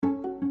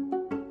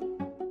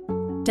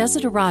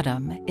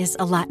Desideratum is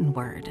a Latin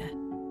word.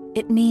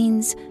 It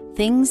means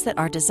things that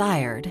are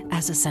desired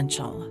as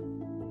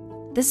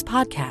essential. This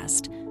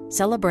podcast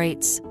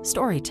celebrates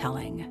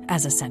storytelling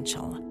as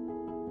essential.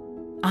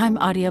 I'm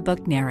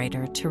audiobook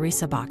narrator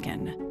Teresa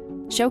Bakken,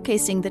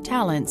 showcasing the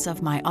talents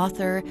of my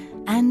author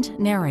and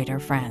narrator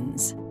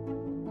friends.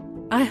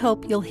 I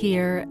hope you'll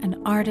hear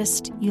an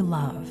artist you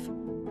love,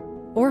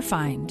 or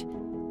find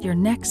your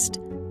next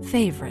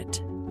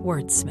favorite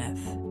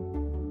wordsmith.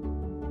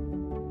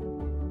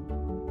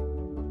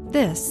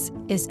 This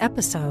is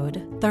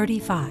episode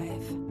 35.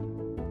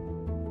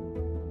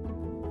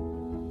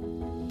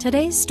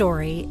 Today's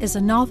story is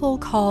a novel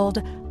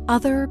called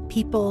Other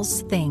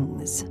People's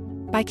Things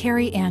by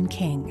Carrie Ann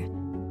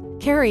King.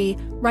 Carrie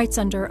writes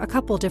under a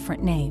couple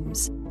different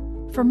names.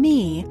 For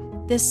me,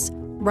 this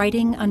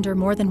writing under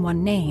more than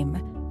one name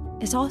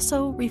is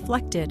also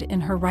reflected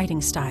in her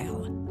writing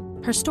style.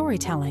 Her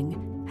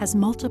storytelling has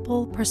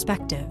multiple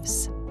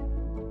perspectives.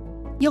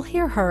 You'll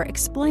hear her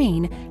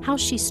explain how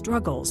she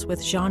struggles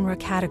with genre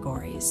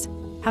categories,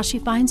 how she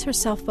finds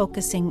herself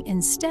focusing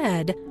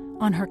instead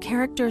on her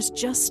characters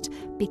just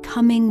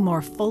becoming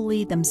more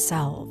fully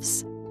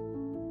themselves.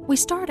 We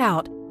start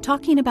out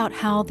talking about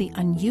how the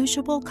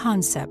unusual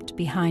concept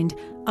behind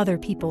other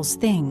people's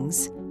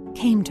things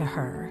came to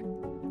her.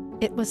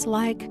 It was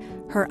like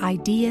her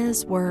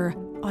ideas were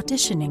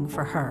auditioning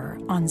for her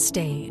on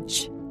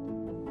stage.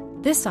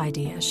 This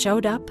idea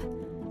showed up,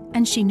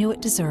 and she knew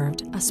it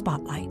deserved a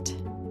spotlight.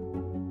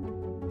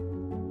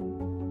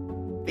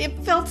 It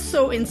felt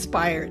so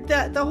inspired.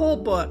 The whole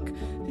book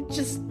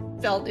just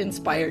felt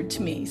inspired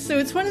to me. So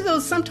it's one of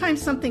those,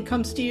 sometimes something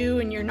comes to you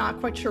and you're not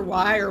quite sure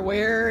why or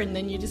where, and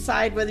then you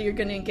decide whether you're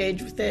going to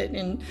engage with it.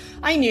 And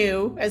I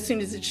knew as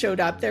soon as it showed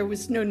up, there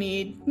was no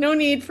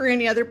need for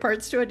any other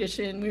parts to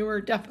audition. We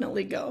were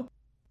definitely go.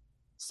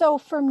 So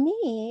for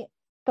me,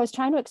 I was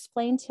trying to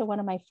explain to one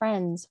of my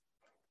friends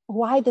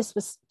why this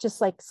was just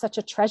like such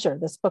a treasure.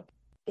 This book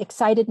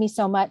excited me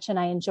so much and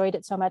I enjoyed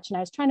it so much. And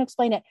I was trying to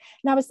explain it.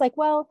 And I was like,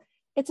 well,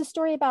 it's a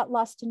story about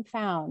lost and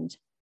found,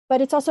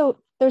 but it's also,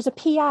 there's a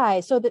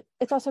PI, so that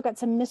it's also got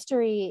some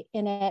mystery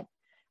in it.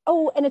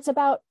 Oh, and it's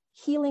about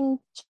healing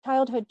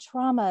childhood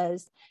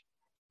traumas.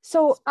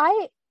 So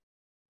I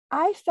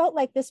felt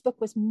like this book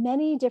was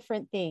many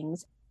different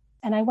things.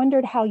 And I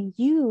wondered how do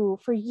you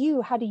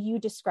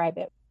describe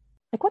it?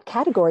 Like, what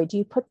category do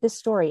you put this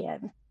story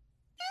in?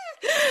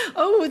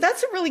 Oh,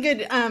 that's a really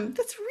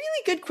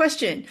good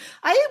question.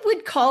 I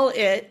would call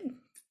it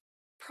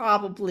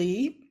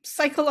probably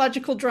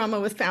psychological drama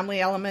with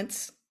family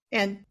elements.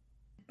 And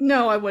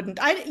no, I wouldn't.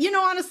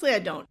 Honestly, I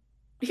don't.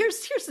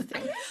 Here's the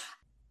thing.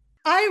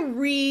 I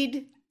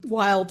read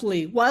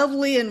wildly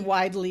and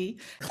widely,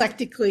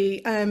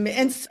 eclectically.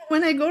 And so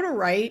when I go to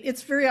write,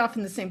 it's very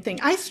often the same thing.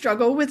 I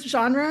struggle with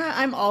genre.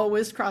 I'm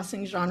always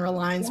crossing genre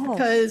lines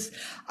because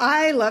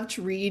I love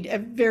to read a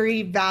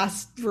very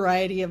vast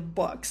variety of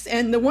books.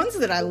 And the ones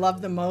that I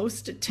love the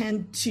most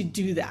tend to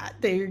do that.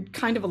 They're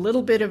kind of a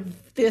little bit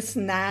of this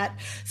and that.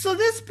 So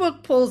this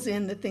book pulls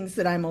in the things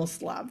that I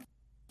most love.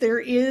 There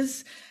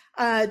is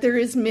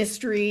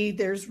mystery,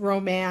 there's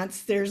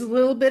romance, there's a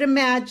little bit of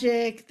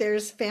magic,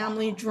 there's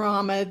family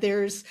drama,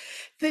 there's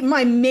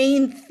my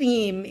main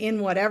theme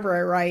in whatever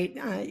I write,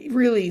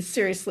 really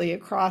seriously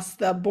across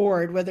the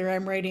board, whether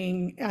I'm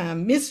writing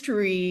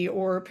mystery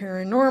or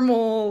paranormal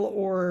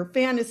or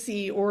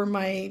fantasy or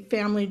my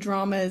family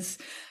dramas.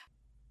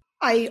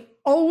 I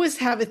always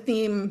have a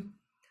theme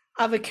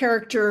of a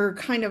character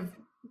kind of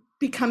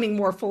becoming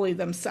more fully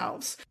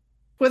themselves.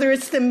 Whether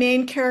it's the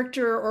main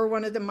character or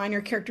one of the minor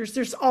characters,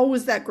 there's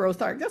always that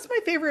growth arc. That's my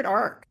favorite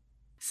arc.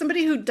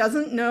 Somebody who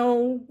doesn't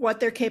know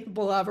what they're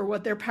capable of or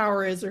what their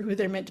power is or who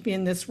they're meant to be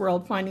in this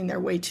world, finding their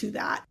way to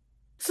that.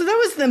 So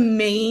that was the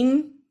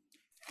main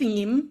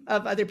theme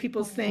of Other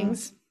People's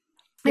Things.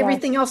 Yes.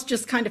 Everything else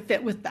just kind of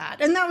fit with that.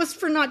 And that was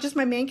for not just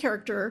my main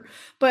character,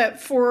 but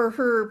for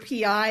her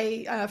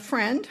PI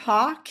friend,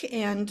 Hawk,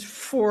 and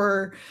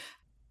for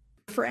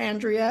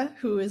Andrea,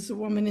 who is a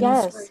woman in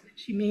the story that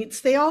she meets.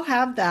 They all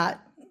have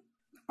that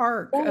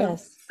arc of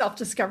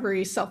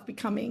self-discovery,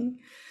 self-becoming.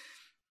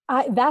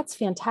 That's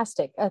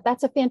fantastic.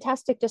 That's a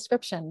fantastic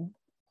description.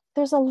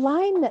 There's a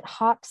line that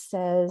Hawk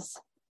says,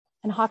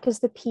 and Hawk is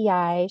the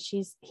PI.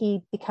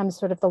 He becomes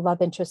sort of the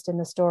love interest in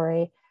the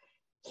story.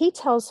 He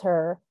tells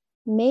her,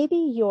 maybe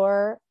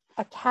you're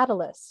a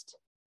catalyst.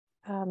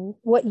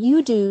 What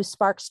you do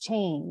sparks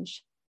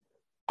change.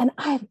 And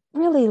I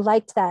really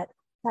liked that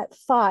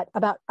thought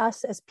about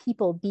us as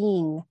people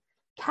being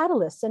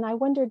catalysts. And I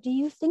wonder, do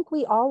you think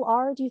we all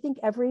are? Do you think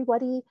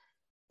everybody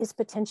is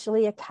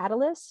potentially a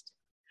catalyst?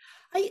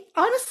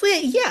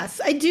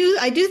 Yes, I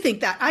do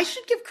think that. I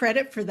should give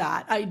credit for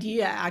that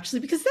idea, actually,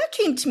 because that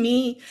came to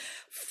me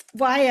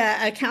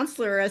via a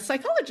counselor, a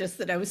psychologist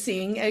that I was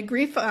seeing, a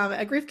grief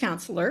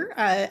counselor,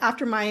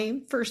 after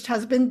my first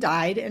husband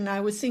died. And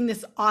I was seeing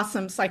this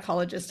awesome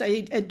psychologist.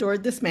 I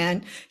adored this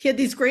man. He had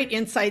these great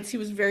insights. He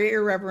was very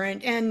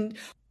irreverent. And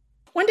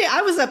One day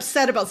I was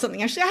upset about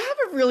something. Actually, I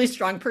have a really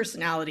strong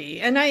personality,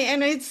 and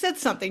I said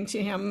something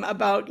to him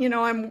about,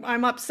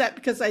 I'm upset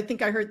because I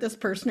think I hurt this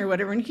person or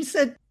whatever. And he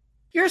said,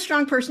 "You're a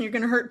strong person. You're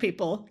going to hurt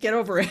people. Get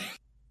over it."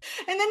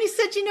 And then he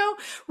said,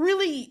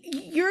 "Really,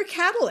 you're a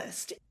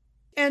catalyst."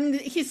 And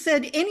he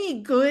said,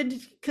 any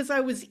good, because I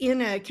was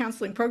in a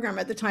counseling program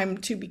at the time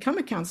to become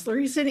a counselor.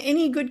 He said,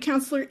 any good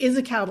counselor is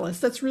a catalyst.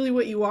 That's really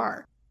what you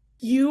are.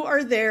 You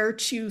are there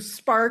to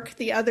spark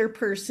the other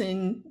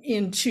person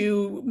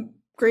into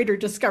greater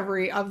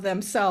discovery of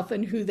themselves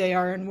and who they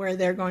are and where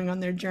they're going on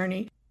their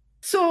journey.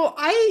 So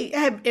I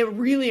have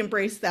really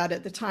embraced that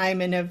at the time,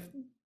 and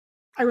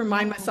I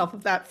remind myself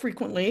of that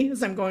frequently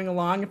as I'm going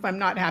along. If I'm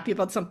not happy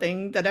about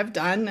something that I've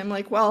done, I'm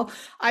like, well,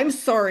 I'm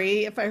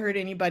sorry if I hurt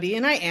anybody.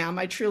 And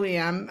I truly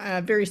am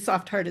a very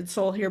soft-hearted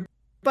soul here.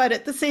 But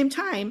at the same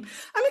time,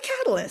 I'm a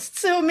catalyst.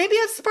 So maybe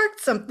I've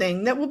sparked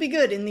something that will be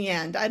good in the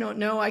end. I don't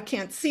know. I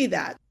can't see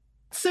that.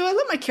 So I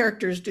let my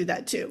characters do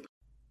that too.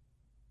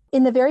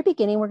 In the very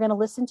beginning, we're going to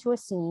listen to a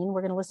scene.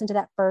 We're going to listen to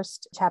that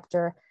first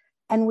chapter.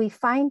 And we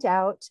find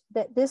out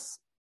that this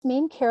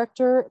main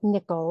character,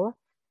 Nickel,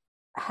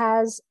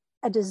 has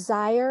a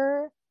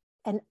desire,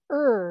 an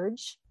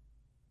urge,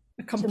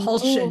 a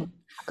compulsion.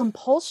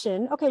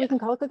 Okay, yeah. We can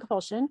call it a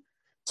compulsion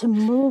to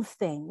move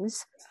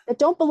things that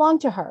don't belong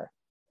to her.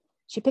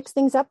 She picks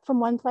things up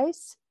from one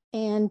place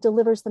and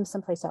delivers them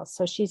someplace else.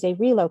 So she's a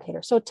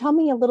relocator. So tell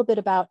me a little bit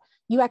about,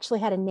 you actually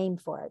had a name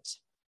for it.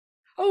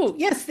 Oh,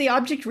 yes, the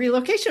Object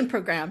Relocation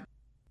Program.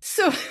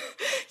 So,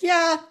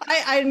 yeah,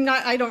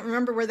 I don't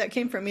remember where that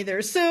came from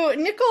either. So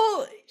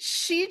Nickel,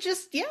 she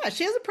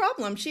has a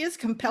problem. She is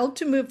compelled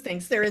to move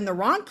things. They're in the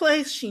wrong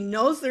place. She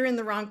knows they're in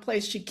the wrong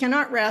place. She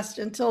cannot rest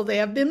until they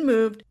have been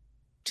moved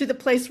to the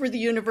place where the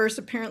universe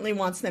apparently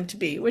wants them to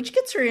be, which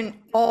gets her in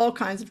all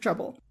kinds of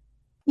trouble.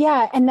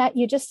 Yeah, and that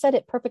you just said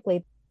it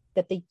perfectly,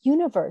 that the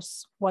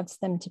universe wants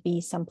them to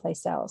be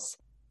someplace else.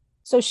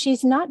 So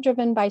she's not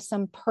driven by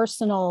some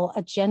personal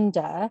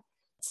agenda,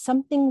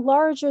 something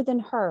larger than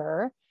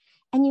her.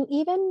 And you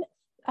even,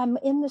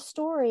 in the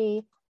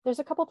story, there's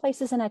a couple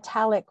places in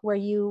italic where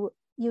you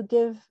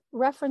give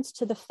reference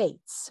to the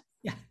fates.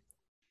 Yeah.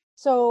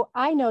 So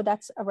I know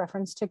that's a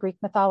reference to Greek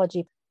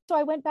mythology. So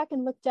I went back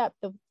and looked up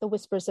the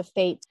Whispers of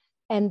Fate.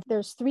 And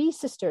there's three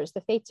sisters.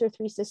 The Fates are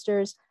three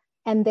sisters,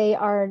 and they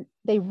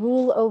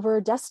rule over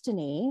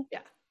destiny.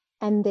 Yeah.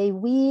 And they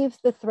weave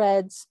the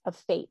threads of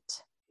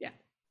fate. Yeah.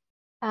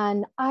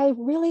 And I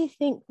really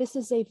think this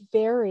is a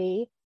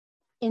very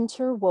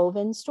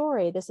interwoven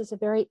story. This is a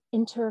very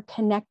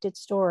interconnected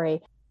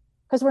story,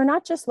 because we're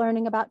not just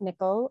learning about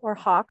Nickel or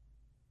Hawk,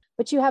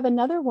 but you have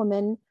another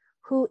woman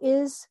who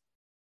is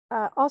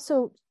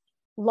also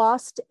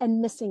lost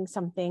and missing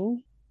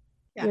something.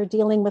 Yeah. You're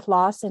dealing with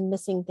loss and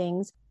missing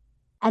things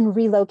and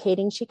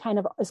relocating. She kind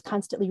of is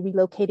constantly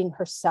relocating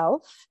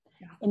herself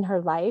in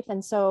her life.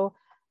 And so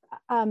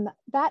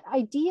that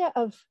idea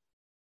of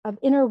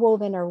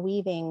interwoven or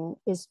weaving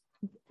is,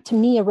 to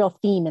me, a real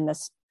theme in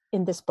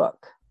this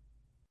book.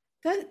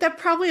 That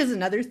probably is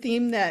another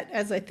theme that,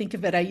 as I think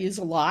of it, I use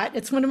a lot.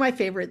 It's one of my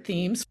favorite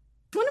themes.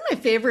 One of my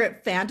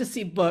favorite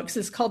fantasy books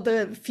is called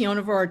the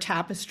Fionavore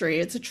Tapestry.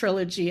 It's a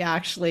trilogy,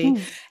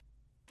 actually.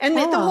 And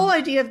the whole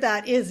idea of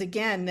that is,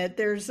 again, that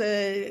there's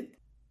a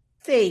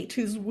fate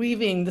who's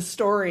weaving the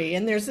story.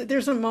 And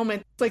there's a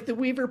moment, like the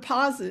weaver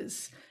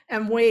pauses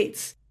and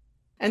waits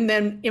and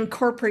then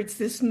incorporates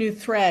this new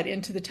thread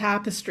into the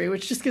tapestry,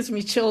 which just gives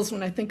me chills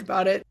when I think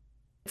about it.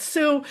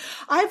 So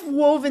I've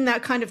woven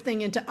that kind of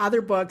thing into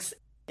other books,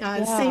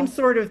 same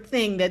sort of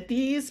thing, that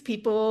these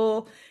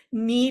people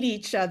need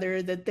each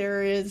other, that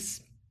there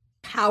is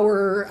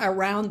power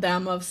around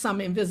them of some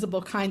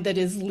invisible kind that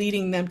is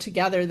leading them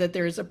together, that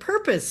there is a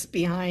purpose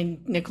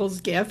behind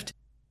Nickel's gift.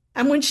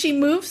 And when she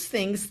moves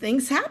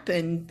things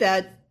happen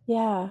that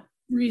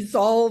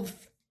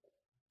resolve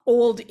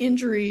old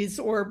injuries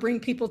or bring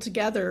people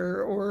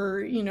together,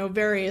 or,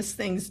 various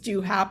things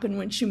do happen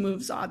when she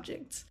moves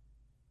objects.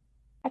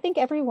 I think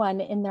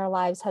everyone in their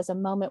lives has a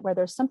moment where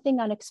there's something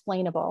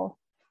unexplainable.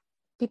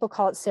 People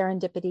call it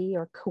serendipity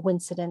or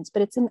coincidence,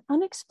 but it's an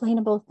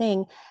unexplainable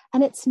thing.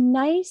 And it's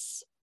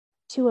nice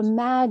to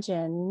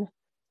imagine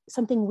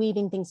something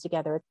weaving things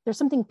together. There's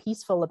something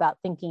peaceful about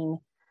thinking,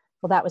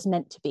 well, that was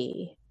meant to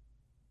be.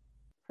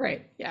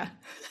 Right. Yeah.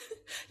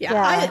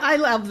 Yeah. I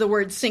love the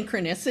word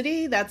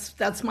synchronicity.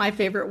 That's my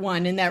favorite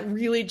one. And that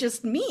really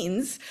just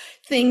means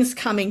things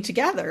coming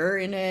together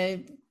in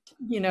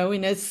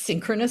a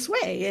synchronous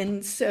way.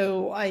 And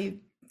so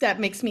that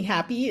makes me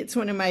happy. It's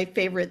one of my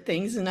favorite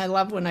things. And I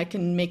love when I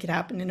can make it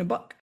happen in a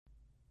book.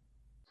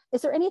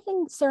 Is there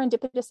anything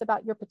serendipitous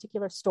about your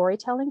particular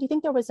storytelling? Do you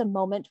think there was a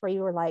moment where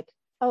you were like,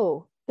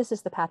 oh, this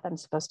is the path I'm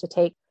supposed to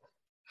take?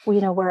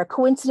 Where a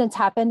coincidence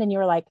happened and you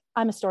were like,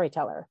 I'm a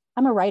storyteller,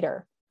 I'm a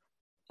writer.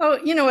 Oh,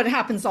 it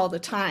happens all the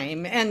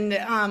time. And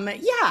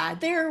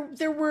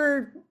there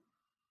were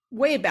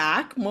way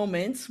back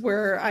moments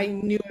where I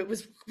knew it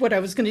was what I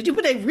was going to do.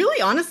 But I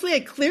really, honestly, I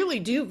clearly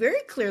do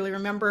very clearly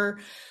remember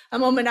a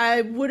moment.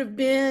 I would have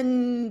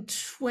been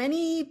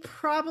 20,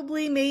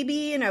 probably,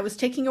 maybe, and I was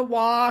taking a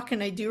walk.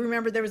 And I do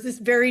remember there was this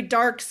very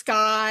dark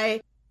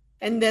sky.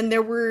 And then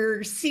there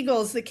were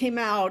seagulls that came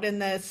out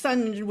and the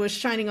sun was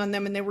shining on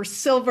them and they were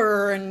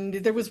silver. And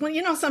there was one,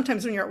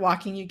 sometimes when you're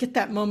walking, you get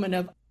that moment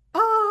of,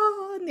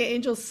 oh, and the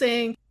angels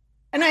sing.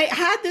 And I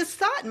had this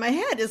thought in my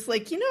head, it's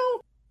like,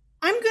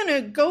 I'm going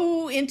to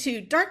go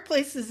into dark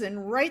places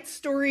and write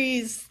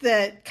stories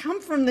that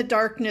come from the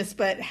darkness,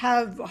 but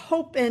have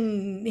hope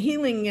and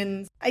healing.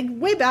 And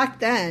way back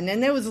then,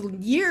 and it was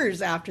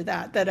years after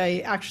that I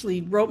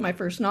actually wrote my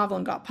first novel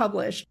and got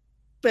published.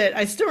 But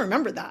I still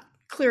remember that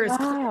clear as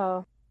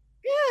clear.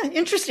 Yeah,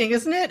 interesting,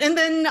 isn't it? And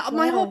then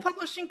my whole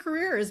publishing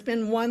career has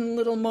been one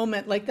little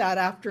moment like that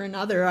after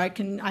another. I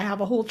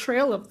have a whole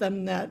trail of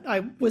them that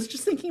I was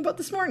just thinking about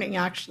this morning,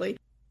 actually,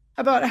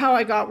 about how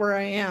I got where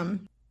I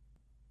am.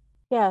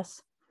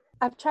 Yes.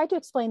 I've tried to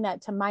explain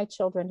that to my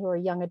children who are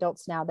young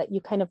adults now, that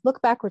you kind of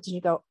look backwards and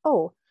you go,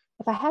 oh,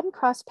 if I hadn't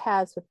crossed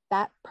paths with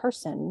that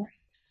person,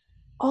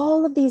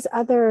 all of these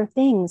other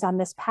things on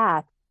this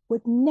path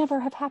would never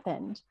have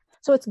happened.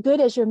 So it's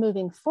good as you're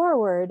moving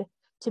forward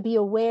to be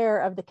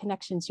aware of the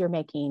connections you're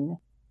making,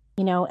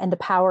 and the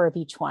power of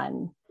each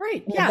one.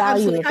 Right. Yeah,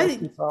 absolutely.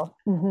 People.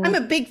 I'm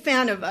a big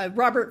fan of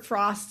Robert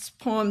Frost's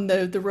poem,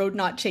 The Road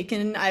Not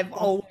Taken. I've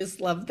always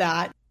loved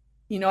that.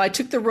 I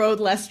took the road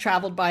less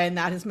traveled by, and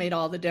that has made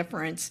all the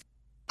difference.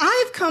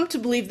 I've come to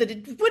believe that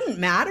it wouldn't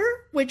matter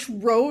which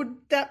road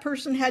that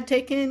person had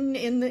taken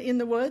in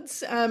the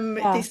woods.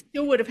 They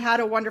still would have had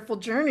a wonderful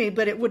journey,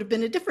 but it would have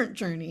been a different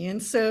journey.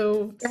 And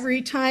so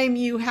every time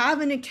you have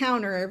an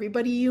encounter,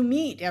 everybody you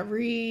meet,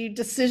 every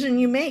decision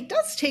you make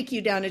does take you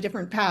down a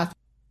different path.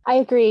 I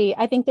agree.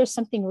 I think there's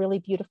something really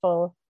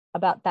beautiful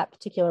about that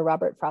particular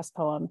Robert Frost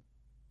poem.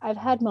 I've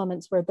had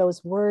moments where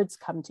those words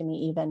come to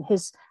me even.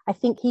 I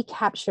think he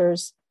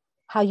captures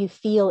how you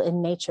feel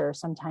in nature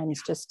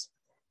sometimes just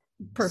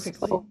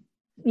perfectly.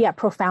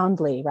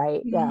 Profoundly,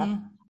 right? Mm-hmm.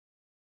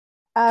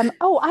 Yeah.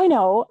 I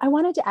know. I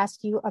wanted to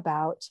ask you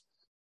about,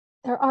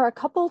 there are a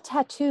couple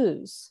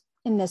tattoos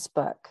in this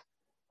book.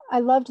 I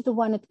loved the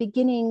one at the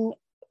beginning,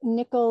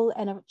 Nickel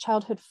and a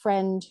childhood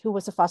friend who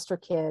was a foster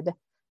kid.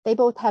 They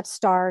both have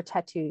star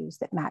tattoos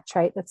that match,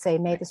 right? Let's say,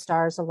 may the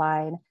stars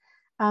align.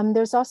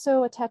 There's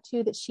also a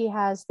tattoo that she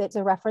has that's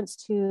a reference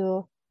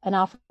to an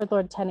Alfred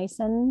Lord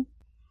Tennyson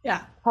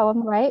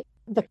poem, right?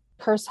 The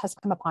curse has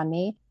come upon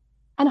me.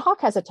 And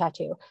Hawk has a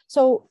tattoo.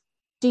 So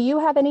do you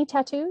have any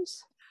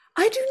tattoos?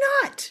 I do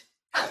not.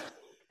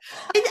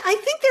 I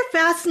think they're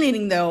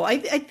fascinating, though.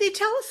 They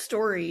tell a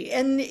story.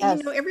 And,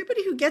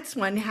 everybody who gets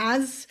one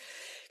has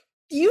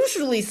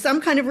usually some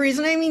kind of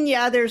reason. I mean,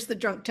 there's the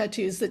drunk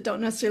tattoos that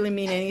don't necessarily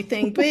mean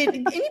anything, but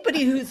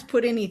anybody who's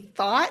put any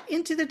thought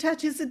into the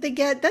tattoos that they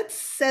get, that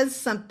says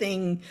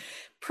something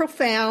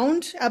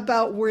profound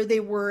about where they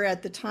were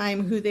at the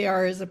time, who they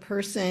are as a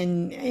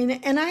person.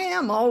 And I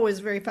am always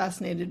very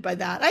fascinated by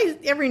that. I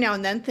every now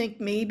and then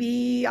think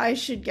maybe I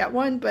should get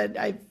one, but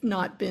I've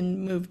not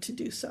been moved to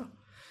do so.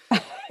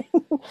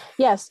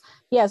 Yes.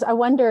 I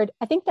wondered,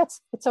 I think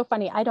it's so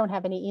funny. I don't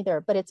have any either,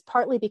 but it's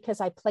partly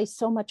because I place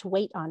so much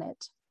weight on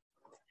it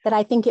that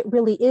I think it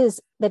really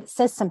is, that it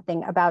says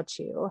something about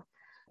you.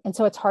 And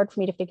so it's hard for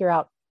me to figure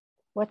out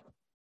what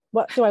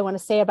do I want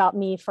to say about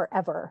me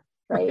forever,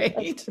 right?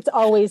 It's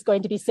always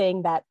going to be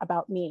saying that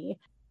about me.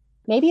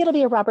 Maybe it'll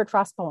be a Robert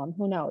Frost poem.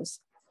 Who knows?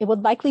 It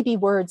would likely be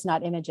words,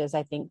 not images,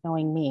 I think,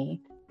 knowing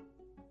me.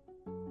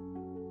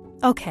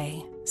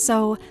 Okay,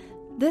 so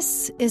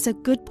this is a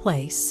good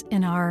place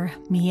in our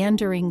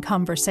meandering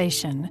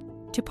conversation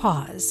to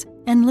pause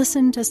and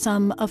listen to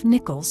some of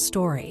Nickel's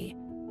story.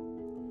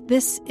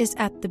 This is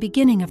at the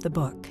beginning of the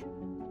book.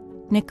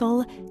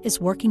 Nickel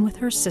is working with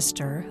her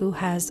sister, who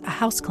has a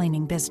house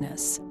cleaning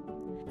business.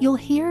 You'll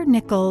hear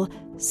Nickel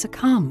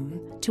succumb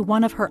to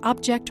one of her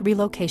object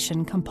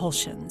relocation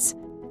compulsions.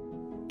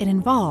 It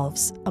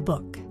involves a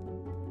book.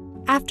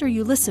 After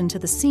you listen to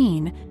the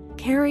scene,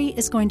 Carrie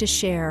is going to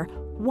share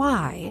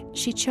why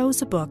she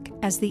chose a book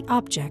as the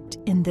object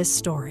in this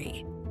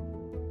story.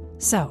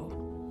 So,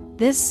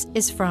 this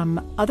is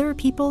from Other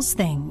People's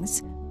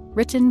Things,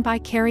 written by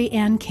Carrie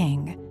Ann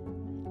King,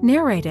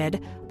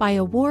 narrated by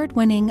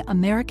award-winning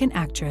American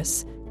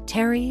actress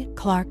Terry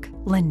Clark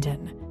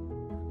Linden,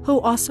 who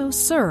also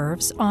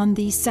serves on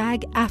the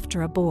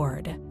SAG-AFTRA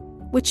board,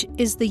 which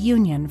is the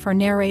union for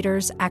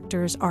narrators,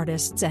 actors,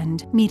 artists,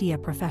 and media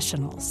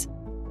professionals.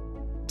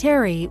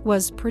 Terry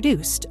was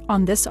produced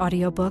on this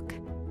audiobook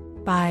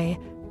by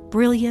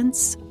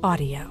Brilliance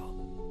Audio.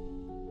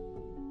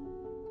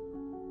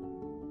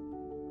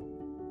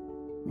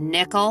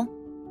 Nickel?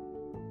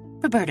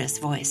 Roberta's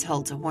voice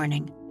holds a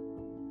warning.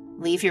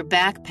 Leave your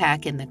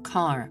backpack in the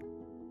car.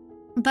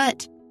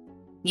 But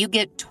you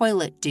get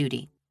toilet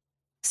duty.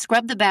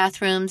 Scrub the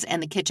bathrooms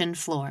and the kitchen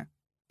floor.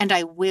 And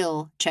I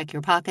will check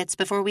your pockets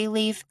before we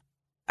leave.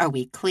 Are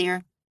we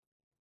clear?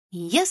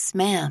 Yes,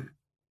 ma'am.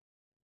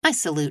 I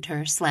salute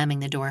her, slamming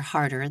the door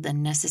harder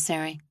than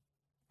necessary.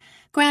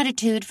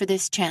 Gratitude for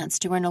this chance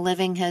to earn a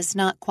living has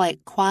not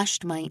quite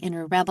quashed my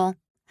inner rebel,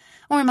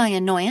 or my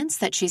annoyance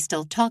that she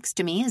still talks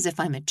to me as if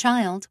I'm a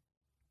child.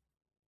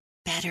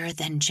 Better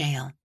than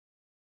jail,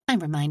 I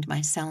remind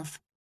myself.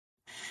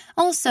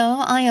 Also,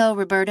 I owe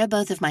Roberta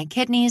both of my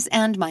kidneys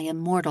and my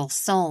immortal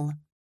soul.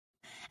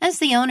 As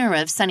the owner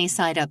of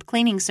Sunnyside Up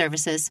Cleaning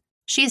Services,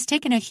 she has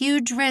taken a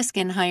huge risk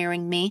in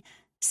hiring me,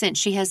 since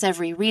she has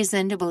every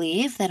reason to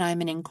believe that I'm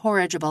an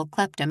incorrigible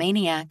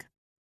kleptomaniac.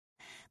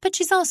 But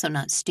she's also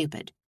not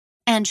stupid,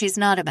 and she's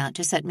not about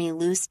to set me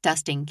loose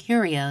dusting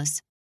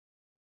curios.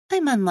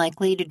 I'm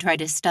unlikely to try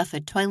to stuff a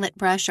toilet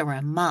brush or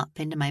a mop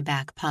into my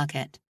back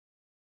pocket.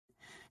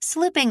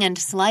 Slipping and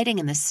sliding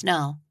in the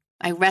snow,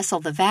 I wrestle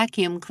the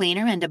vacuum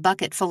cleaner and a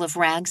bucket full of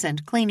rags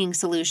and cleaning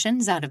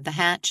solutions out of the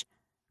hatch,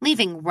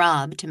 leaving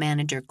Rob to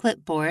manage her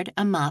clipboard,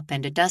 a mop,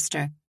 and a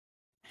duster.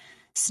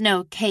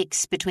 Snow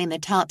cakes between the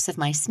tops of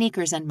my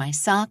sneakers and my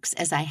socks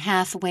as I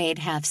half-wade,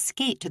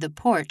 half-skate to the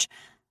porch,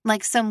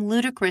 like some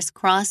ludicrous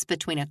cross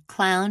between a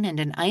clown and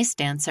an ice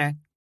dancer.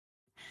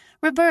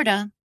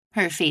 Roberta,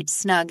 her feet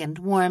snug and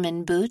warm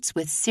in boots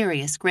with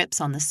serious grips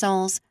on the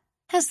soles,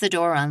 has the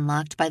door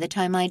unlocked by the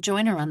time I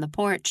join her on the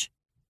porch.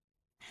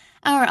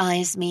 Our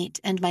eyes meet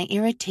and my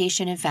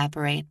irritation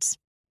evaporates.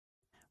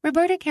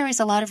 Roberta carries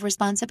a lot of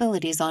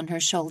responsibilities on her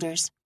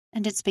shoulders,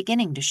 and it's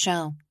beginning to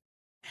show.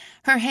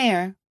 Her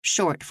hair,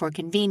 short for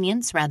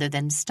convenience rather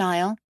than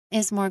style,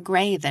 is more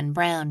gray than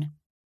brown.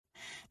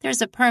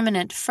 There's a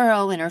permanent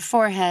furrow in her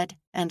forehead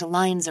and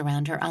lines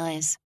around her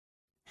eyes.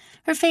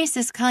 Her face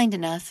is kind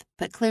enough,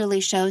 but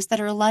clearly shows that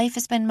her life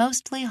has been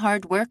mostly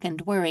hard work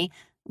and worry,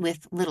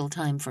 with little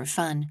time for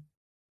fun.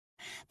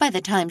 By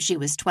the time she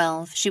was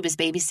 12, she was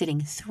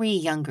babysitting 3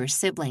 younger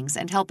siblings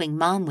and helping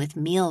Mom with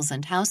meals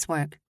and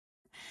housework.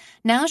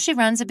 Now she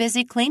runs a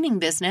busy cleaning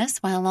business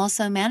while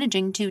also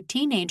managing 2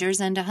 teenagers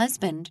and a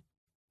husband.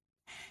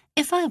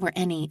 If I were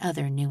any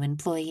other new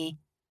employee,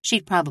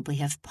 she'd probably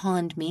have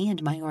pawned me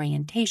and my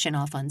orientation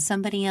off on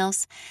somebody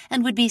else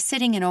and would be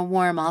sitting in a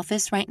warm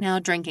office right now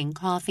drinking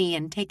coffee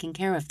and taking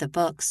care of the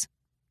books.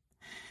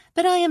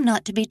 But I am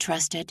not to be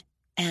trusted,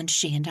 and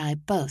she and I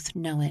both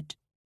know it.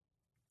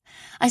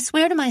 I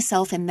swear to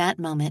myself in that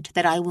moment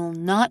that I will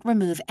not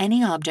remove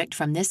any object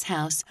from this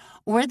house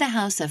or the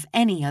house of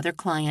any other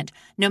client,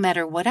 no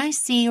matter what I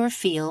see or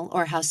feel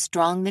or how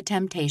strong the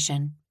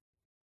temptation.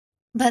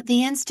 But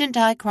the instant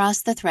I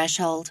cross the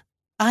threshold,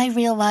 I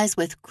realize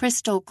with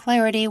crystal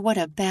clarity what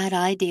a bad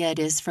idea it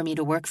is for me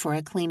to work for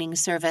a cleaning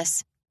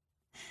service.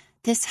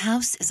 This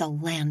house is a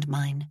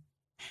landmine.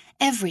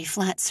 Every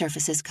flat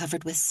surface is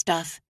covered with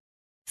stuff.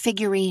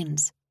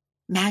 Figurines,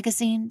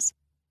 magazines,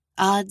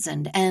 odds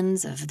and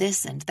ends of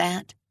this and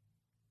that.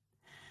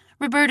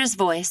 Roberta's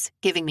voice,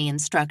 giving me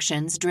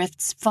instructions,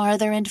 drifts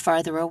farther and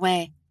farther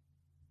away.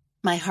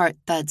 My heart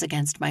thuds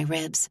against my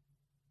ribs.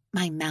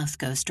 My mouth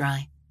goes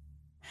dry.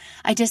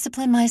 I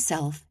discipline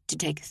myself to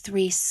take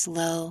 3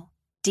 slow,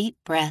 deep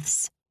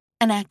breaths,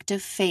 an act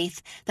of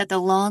faith that the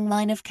long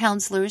line of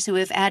counselors who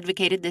have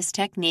advocated this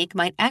technique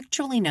might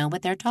actually know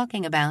what they're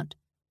talking about.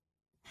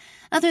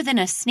 Other than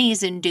a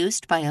sneeze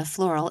induced by a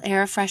floral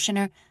air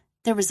freshener,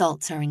 the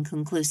results are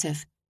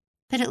inconclusive,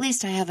 but at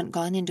least I haven't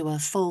gone into a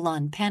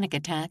full-on panic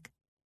attack.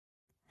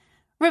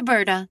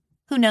 Roberta,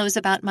 who knows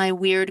about my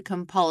weird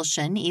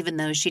compulsion even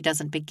though she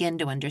doesn't begin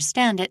to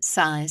understand it,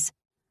 sighs.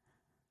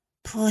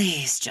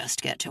 Please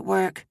just get to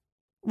work.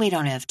 We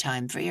don't have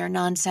time for your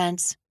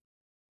nonsense.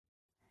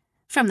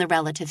 From the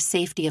relative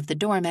safety of the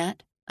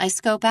doormat, I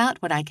scope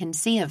out what I can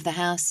see of the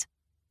house.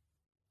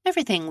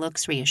 Everything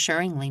looks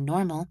reassuringly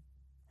normal.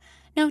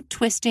 No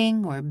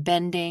twisting or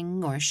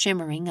bending or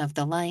shimmering of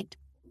the light.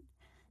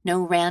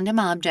 No random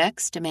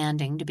objects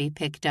demanding to be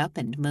picked up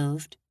and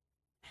moved.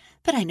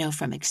 But I know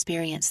from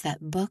experience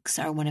that books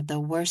are one of the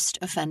worst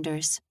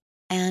offenders,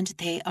 and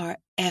they are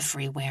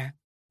everywhere.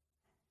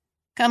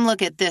 Come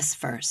look at this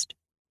first.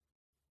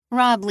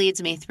 Rob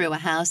leads me through a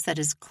house that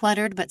is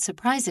cluttered but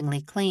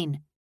surprisingly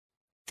clean.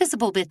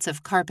 Visible bits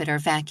of carpet are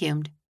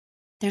vacuumed.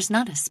 There's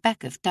not a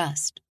speck of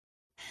dust.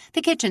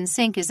 The kitchen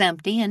sink is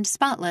empty and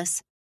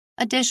spotless.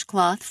 A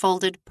dishcloth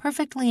folded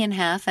perfectly in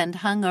half and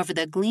hung over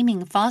the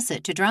gleaming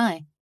faucet to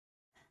dry.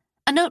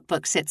 A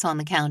notebook sits on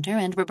the counter,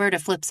 and Roberta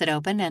flips it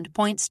open and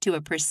points to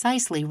a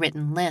precisely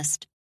written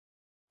list.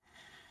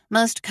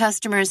 Most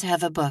customers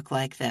have a book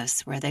like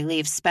this, where they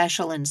leave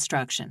special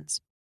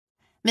instructions.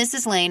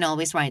 Mrs. Lane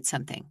always writes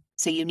something,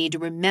 so you need to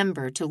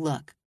remember to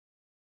look.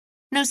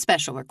 No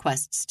special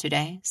requests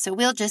today, so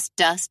we'll just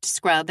dust,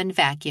 scrub, and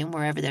vacuum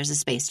wherever there's a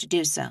space to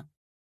do so.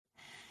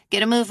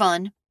 Get a move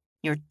on.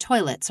 Your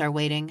toilets are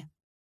waiting.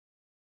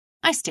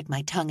 I stick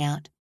my tongue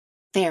out,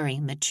 very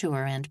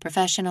mature and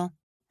professional.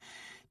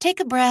 Take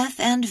a breath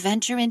and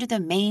venture into the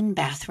main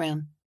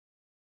bathroom.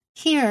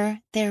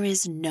 Here, there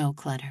is no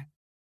clutter.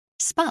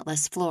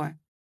 Spotless floor.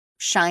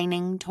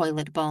 Shining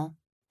toilet bowl.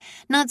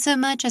 Not so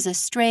much as a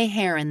stray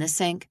hair in the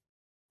sink.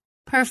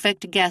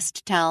 Perfect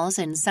guest towels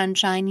in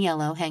sunshine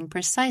yellow hang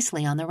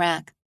precisely on the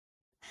rack.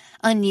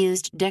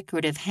 Unused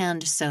decorative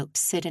hand soaps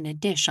sit in a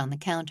dish on the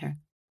counter.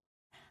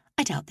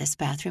 I doubt this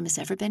bathroom has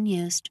ever been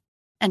used,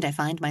 and I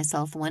find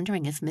myself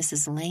wondering if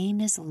Mrs. Lane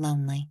is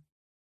lonely.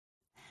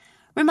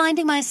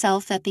 Reminding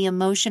myself that the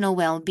emotional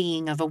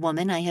well-being of a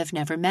woman I have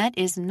never met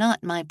is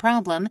not my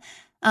problem,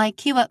 I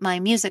cue up my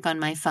music on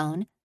my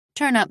phone,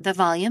 turn up the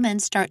volume,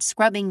 and start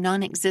scrubbing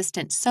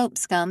non-existent soap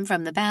scum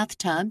from the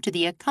bathtub to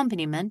the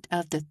accompaniment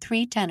of the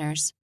three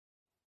tenors.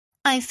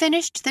 I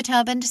finished the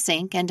tub and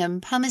sink and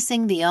am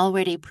pumicing the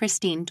already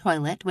pristine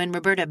toilet when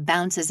Roberta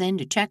bounces in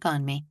to check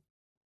on me.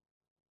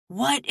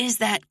 "What is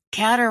that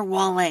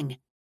caterwauling?"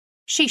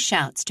 she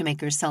shouts to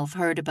make herself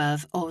heard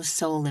above O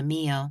Sole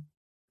Mio.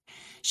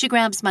 She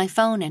grabs my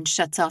phone and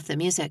shuts off the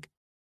music.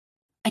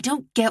 "I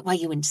don't get why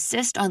you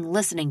insist on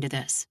listening to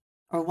this,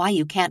 or why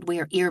you can't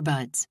wear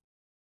earbuds."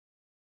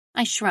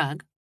 I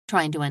shrug,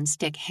 trying to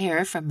unstick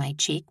hair from my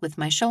cheek with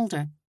my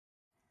shoulder.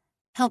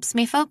 Helps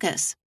me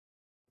focus.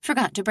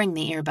 Forgot to bring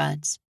the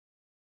earbuds.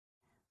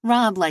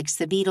 Rob likes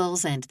the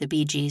Beatles and the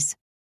Bee Gees.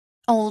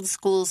 Old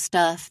school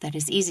stuff that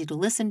is easy to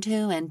listen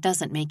to and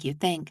doesn't make you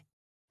think.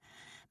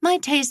 My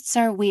tastes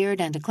are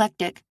weird and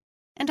eclectic,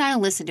 and I'll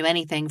listen to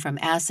anything from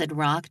acid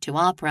rock to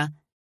opera,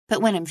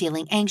 but when I'm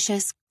feeling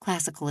anxious,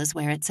 classical is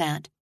where it's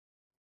at.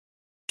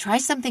 "Try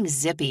something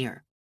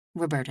zippier,"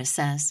 Roberta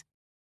says.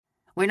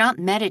 "We're not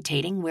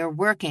meditating, we're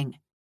working.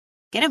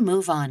 Get a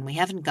move on, we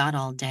haven't got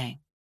all day."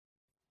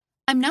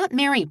 "I'm not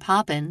Mary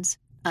Poppins,"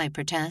 I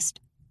protest.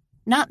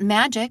 "Not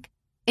magic.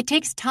 It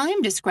takes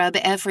time to scrub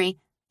every—"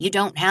 "You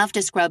don't have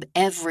to scrub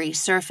every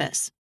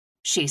surface,"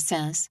 she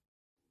says.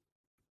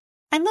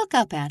 I look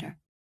up at her,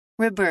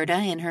 Roberta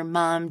in her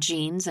mom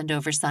jeans and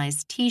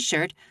oversized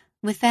t-shirt,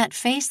 with that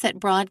face that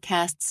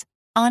broadcasts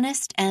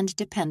honest and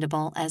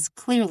dependable as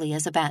clearly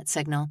as a bat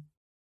signal.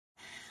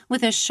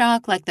 With a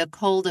shock like the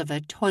cold of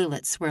a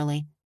toilet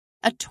swirly,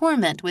 a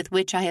torment with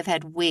which I have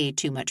had way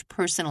too much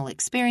personal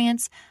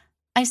experience,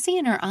 I see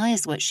in her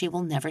eyes what she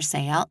will never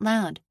say out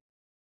loud.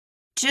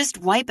 "Just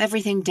wipe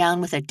everything down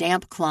with a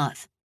damp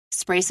cloth.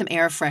 Spray some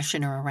air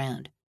freshener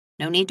around.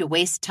 No need to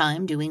waste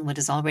time doing what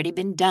has already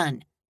been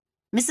done.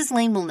 Mrs.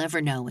 Lane will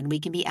never know, and we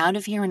can be out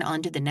of here and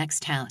on to the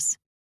next house."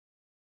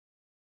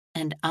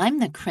 And I'm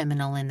the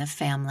criminal in the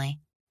family,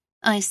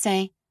 I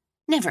say,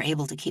 never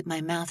able to keep my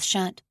mouth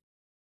shut.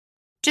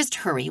 "Just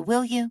hurry,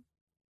 will you?"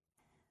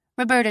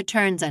 Roberta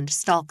turns and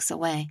stalks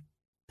away,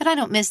 but I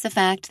don't miss the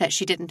fact that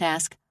she didn't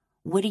ask,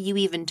 "What are you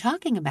even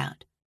talking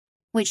about?"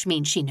 Which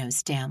means she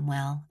knows damn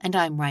well, and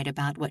I'm right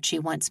about what she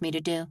wants me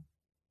to do.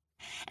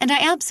 And I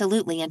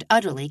absolutely and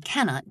utterly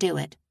cannot do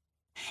it.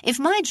 If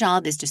my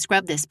job is to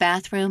scrub this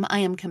bathroom, I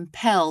am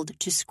compelled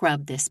to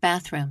scrub this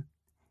bathroom.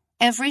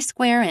 Every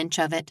square inch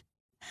of it.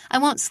 I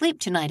won't sleep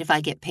tonight if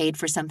I get paid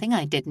for something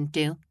I didn't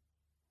do.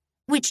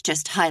 Which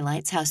just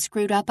highlights how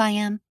screwed up I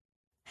am.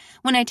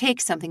 When I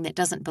take something that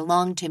doesn't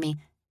belong to me,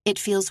 it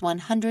feels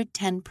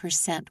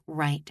 110%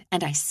 right,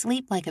 and I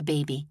sleep like a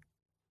baby.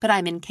 But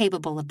I'm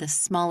incapable of the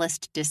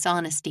smallest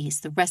dishonesties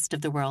the rest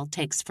of the world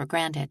takes for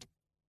granted.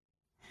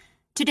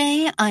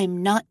 Today,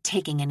 I'm not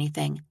taking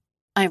anything,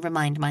 I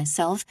remind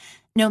myself,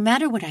 no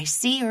matter what I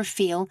see or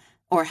feel,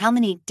 or how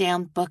many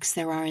damn books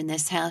there are in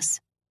this house.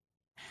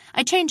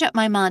 I change up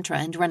my mantra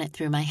and run it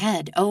through my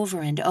head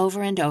over and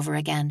over and over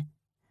again.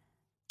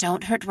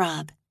 Don't hurt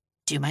Rob.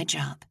 Do my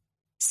job.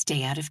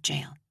 Stay out of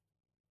jail.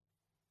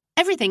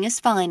 Everything is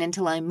fine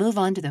until I move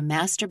on to the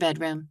master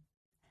bedroom.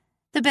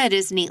 The bed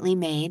is neatly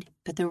made,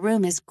 but the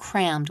room is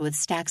crammed with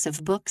stacks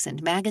of books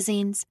and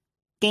magazines,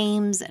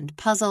 games and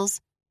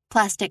puzzles,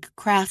 plastic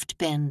craft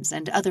bins,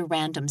 and other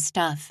random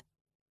stuff.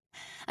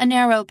 A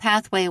narrow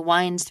pathway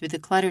winds through the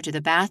clutter to the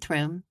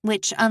bathroom,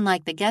 which,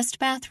 unlike the guest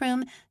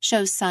bathroom,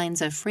 shows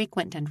signs of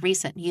frequent and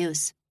recent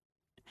use.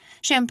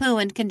 Shampoo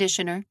and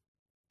conditioner,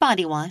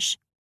 body wash,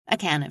 a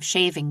can of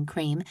shaving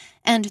cream,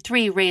 and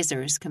 3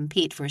 razors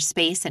compete for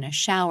space in a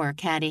shower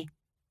caddy.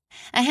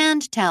 A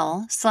hand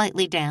towel,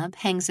 slightly damp,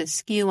 hangs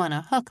askew on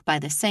a hook by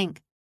the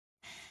sink.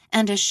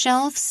 And a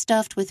shelf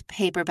stuffed with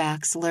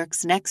paperbacks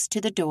lurks next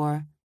to the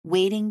door,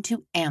 waiting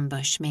to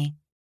ambush me.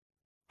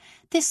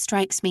 This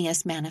strikes me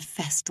as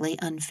manifestly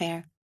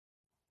unfair.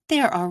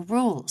 There are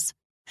rules.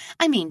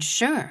 I mean,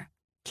 sure,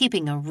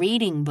 keeping a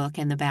reading book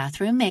in the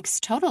bathroom makes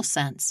total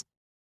sense.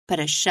 But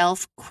a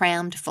shelf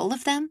crammed full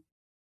of them?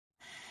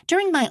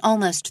 During my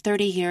almost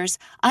 30 years,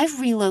 I've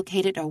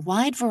relocated a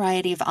wide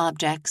variety of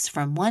objects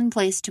from one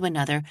place to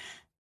another,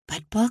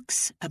 but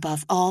books,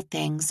 above all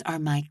things, are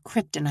my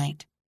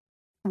kryptonite.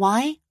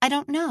 Why? I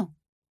don't know,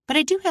 but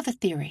I do have a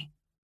theory.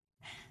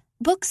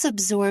 Books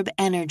absorb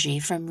energy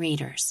from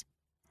readers.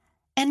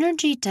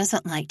 Energy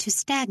doesn't like to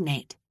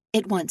stagnate.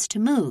 It wants to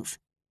move.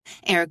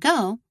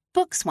 Ergo,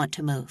 books want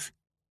to move.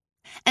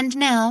 And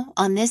now,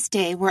 on this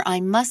day where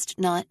I must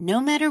not, no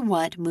matter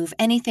what, move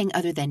anything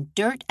other than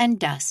dirt and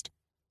dust,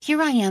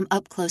 here I am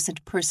up close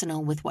and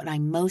personal with what I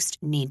most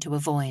need to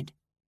avoid.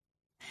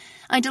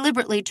 I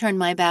deliberately turn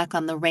my back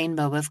on the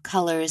rainbow of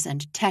colors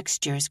and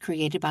textures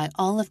created by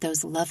all of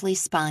those lovely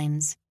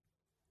spines.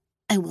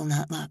 I will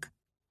not look.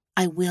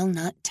 I will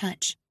not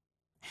touch.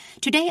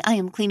 Today I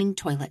am cleaning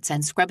toilets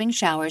and scrubbing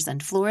showers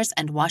and floors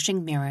and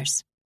washing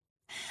mirrors.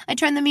 I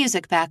turn the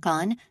music back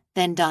on,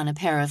 then don a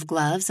pair of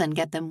gloves and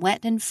get them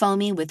wet and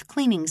foamy with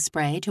cleaning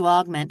spray to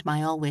augment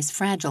my always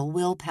fragile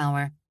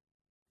willpower.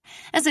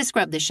 As I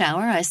scrub the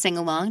shower, I sing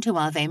along to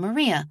Ave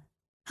Maria,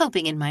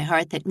 hoping in my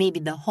heart that maybe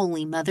the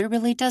Holy Mother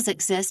really does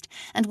exist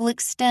and will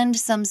extend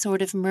some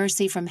sort of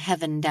mercy from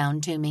heaven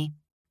down to me.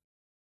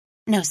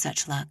 No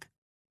such luck.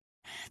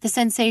 The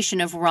sensation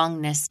of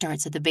wrongness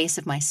starts at the base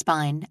of my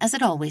spine, as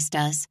it always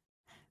does,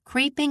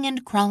 creeping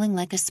and crawling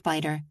like a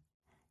spider,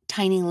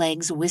 tiny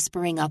legs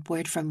whispering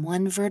upward from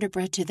one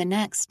vertebra to the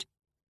next.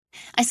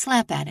 I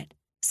slap at it,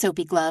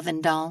 soapy glove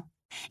and all,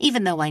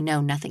 even though I know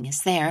nothing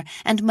is there,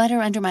 and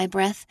mutter under my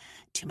breath,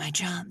 "To my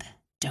job.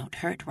 Don't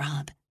hurt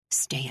Rob.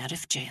 Stay out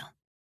of jail."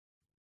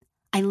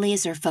 I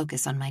laser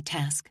focus on my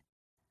task.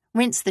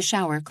 Rinse the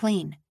shower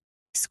clean.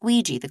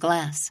 Squeegee the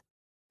glass.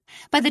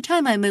 By the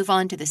time I move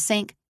on to the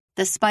sink,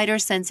 the spider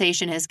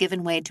sensation has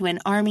given way to an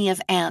army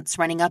of ants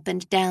running up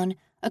and down,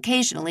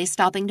 occasionally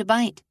stopping to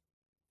bite.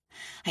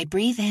 I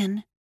breathe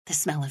in, the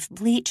smell of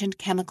bleach and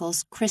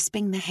chemicals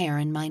crisping the hair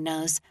in my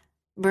nose,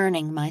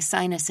 burning my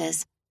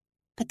sinuses,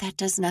 but that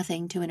does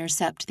nothing to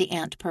intercept the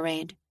ant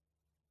parade.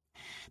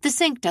 The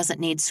sink doesn't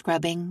need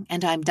scrubbing,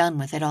 and I'm done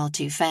with it all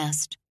too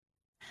fast.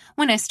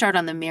 When I start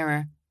on the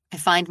mirror, I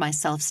find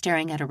myself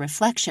staring at a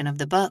reflection of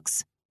the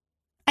books.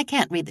 I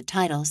can't read the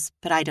titles,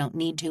 but I don't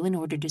need to in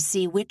order to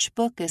see which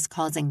book is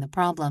causing the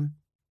problem.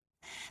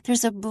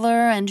 There's a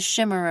blur and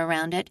shimmer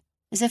around it,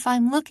 as if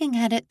I'm looking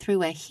at it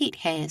through a heat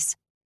haze.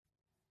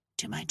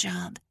 To my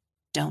job.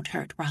 Don't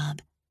hurt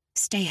Rob.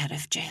 Stay out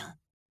of jail.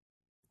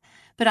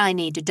 But I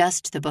need to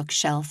dust the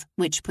bookshelf,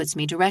 which puts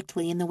me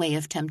directly in the way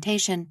of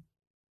temptation.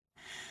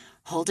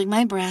 Holding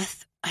my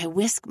breath, I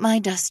whisk my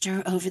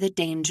duster over the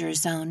danger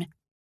zone,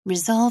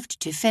 resolved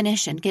to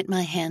finish and get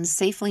my hands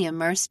safely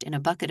immersed in a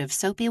bucket of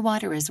soapy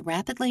water as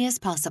rapidly as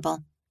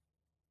possible.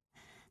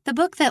 The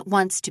book that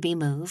wants to be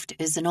moved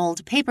is an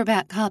old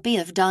paperback copy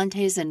of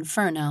Dante's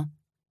Inferno,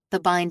 the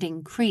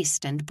binding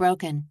creased and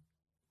broken.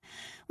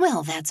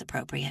 Well, that's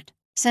appropriate,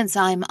 since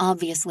I'm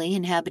obviously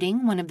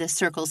inhabiting one of the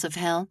circles of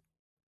hell.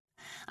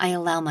 I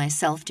allow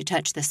myself to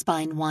touch the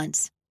spine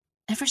once,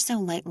 ever so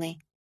lightly,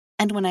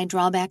 and when I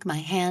draw back my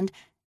hand,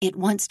 it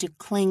wants to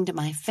cling to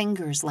my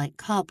fingers like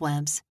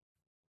cobwebs.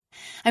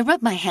 I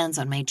rub my hands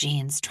on my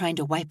jeans, trying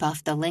to wipe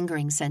off the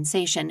lingering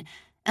sensation,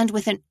 and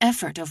with an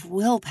effort of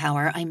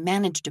willpower, I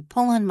manage to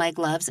pull on my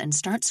gloves and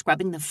start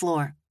scrubbing the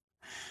floor.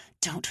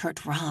 Don't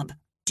hurt Rob.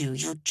 Do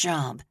your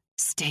job.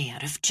 Stay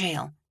out of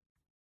jail.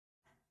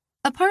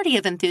 A party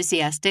of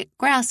enthusiastic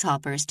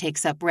grasshoppers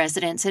takes up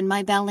residence in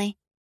my belly.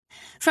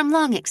 From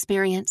long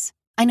experience,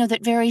 I know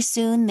that very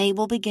soon they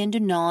will begin to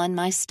gnaw on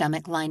my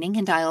stomach lining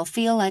and I'll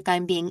feel like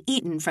I'm being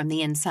eaten from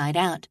the inside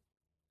out.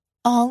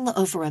 All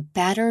over a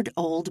battered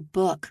old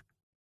book.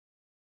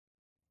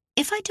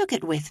 If I took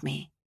it with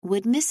me,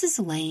 would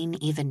Mrs. Lane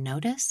even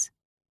notice?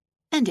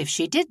 And if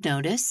she did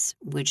notice,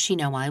 would she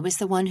know I was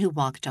the one who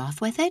walked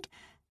off with it?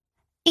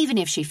 Even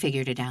if she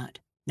figured it out,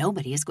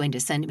 nobody is going to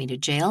send me to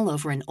jail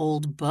over an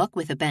old book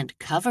with a bent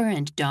cover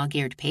and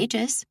dog-eared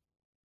pages.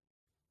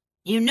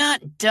 You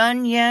not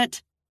done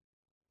yet?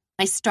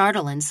 I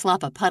startle and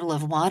slop a puddle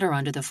of water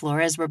onto the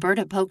floor as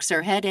Roberta pokes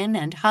her head in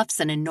and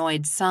huffs an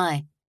annoyed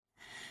sigh.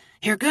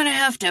 You're gonna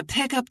have to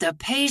pick up the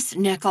pace,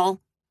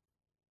 Nickel.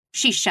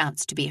 She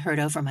shouts to be heard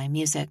over my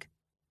music.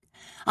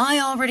 I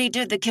already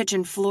did the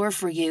kitchen floor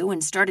for you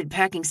and started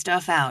packing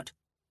stuff out.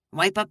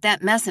 Wipe up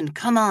that mess and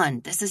come on,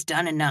 this is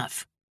done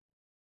enough.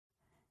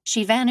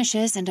 She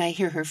vanishes and I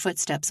hear her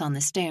footsteps on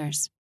the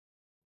stairs,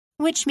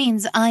 which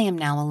means I am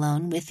now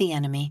alone with the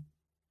enemy.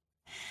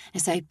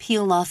 As I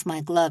peel off my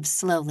gloves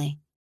slowly,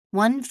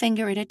 one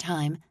finger at a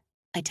time,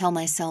 I tell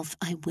myself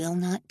I will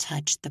not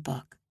touch the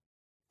book.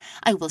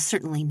 I will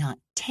certainly not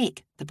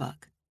take the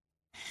book.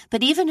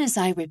 But even as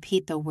I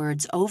repeat the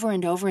words over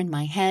and over in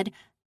my head,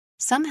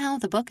 somehow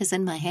the book is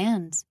in my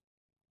hands.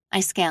 I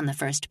scan the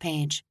first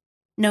page.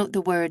 Note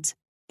the words,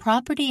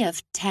 "Property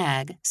of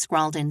Tag,"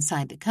 scrawled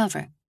inside the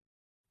cover.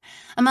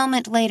 A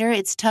moment later,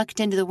 it's tucked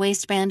into the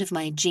waistband of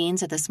my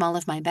jeans at the small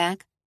of my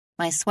back,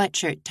 my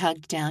sweatshirt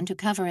tugged down to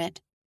cover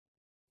it.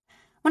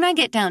 When I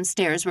get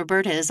downstairs,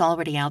 Roberta is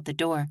already out the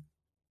door.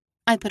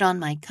 I put on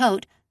my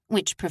coat,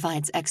 which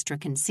provides extra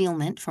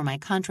concealment for my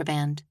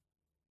contraband.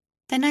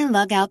 Then I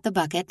lug out the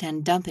bucket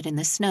and dump it in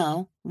the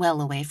snow, well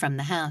away from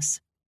the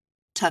house.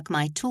 Tuck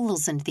my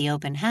tools into the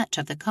open hatch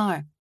of the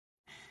car.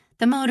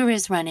 The motor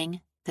is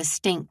running, the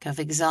stink of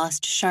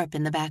exhaust sharp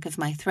in the back of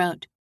my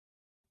throat.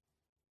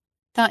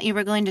 Thought you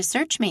were going to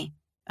search me,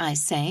 I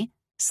say,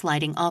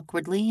 sliding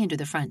awkwardly into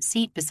the front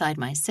seat beside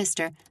my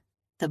sister,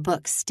 the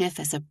book stiff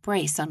as a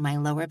brace on my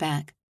lower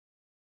back.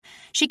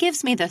 She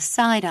gives me the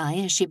side eye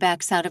as she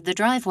backs out of the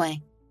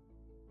driveway.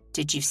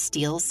 Did you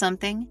steal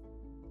something?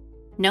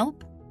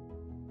 Nope.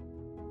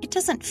 It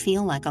doesn't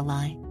feel like a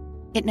lie.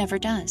 It never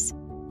does.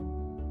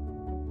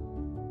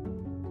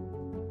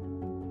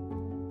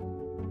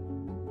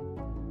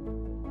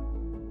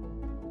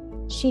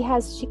 she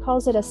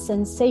calls it a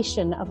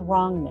sensation of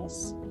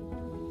wrongness.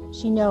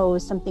 She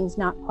knows something's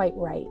not quite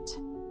right.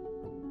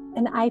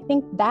 And I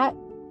think that,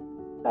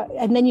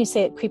 and then you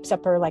say it creeps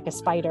up her like a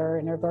spider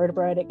in her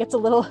vertebra, and it gets a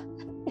little,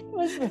 it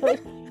was really,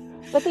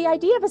 but the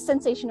idea of a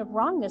sensation of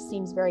wrongness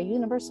seems very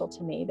universal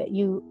to me, that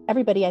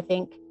everybody I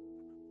think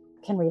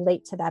can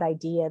relate to that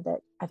idea,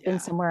 that I've been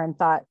somewhere and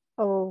thought,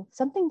 oh,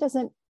 something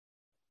doesn't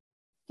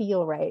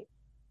feel right.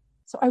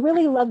 So I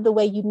really love the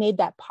way you made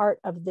that part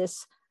of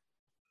this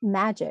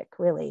magic,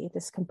 really,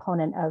 this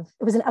component of,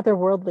 it was an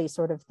otherworldly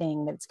sort of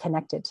thing that's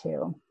connected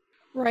to.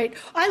 Right.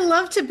 I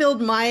love to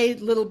build my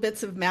little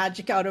bits of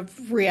magic out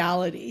of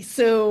reality.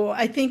 So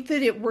I think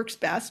that it works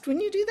best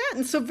when you do that.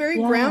 And so very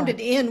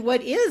grounded in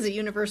what is a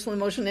universal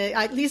emotion.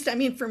 At least, I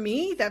mean, for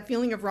me, that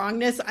feeling of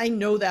wrongness, I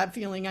know that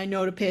feeling. I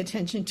know to pay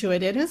attention to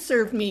it. It has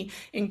served me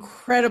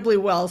incredibly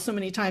well so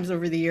many times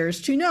over the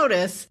years to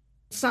notice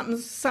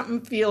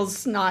something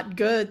feels not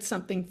good,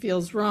 something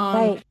feels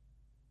wrong. Right.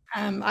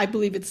 I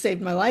believe it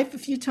saved my life a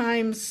few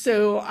times.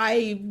 So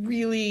I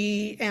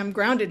really am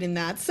grounded in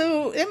that.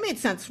 So it made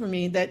sense for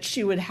me that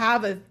she would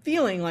have a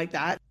feeling like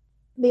that.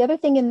 The other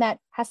thing in that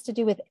has to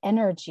do with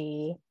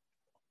energy.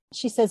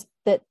 She says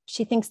that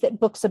she thinks that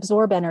books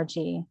absorb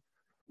energy.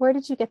 Where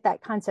did you get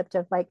that concept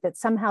of like that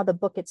somehow the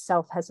book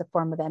itself has a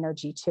form of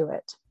energy to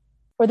it?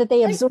 Or that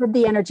they absorb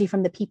the energy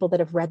from the people that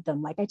have read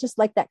them? Like, I just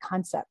like that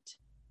concept.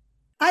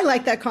 I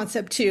like that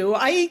concept too.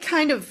 I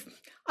kind of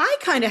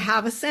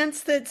have a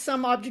sense that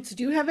some objects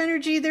do have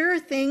energy. There are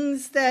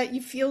things that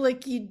you feel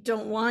like you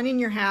don't want in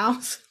your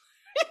house.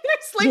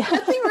 There's like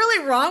nothing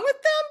really wrong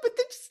with them, but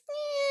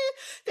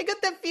they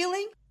got that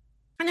feeling.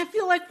 And I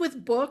feel like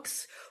with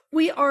books,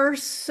 we are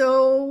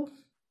so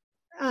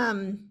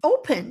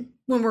open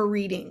when we're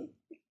reading.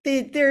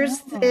 There's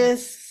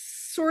this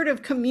sort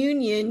of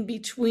communion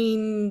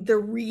between the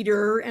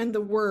reader and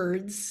the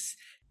words,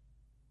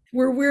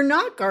 where we're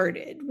not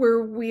guarded,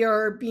 where we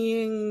are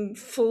being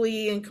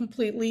fully and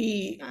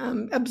completely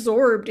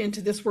absorbed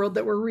into this world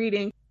that we're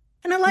reading.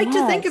 And I like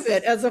to think of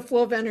it as a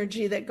flow of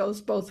energy that goes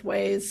both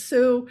ways.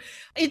 So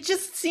it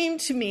just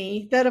seemed to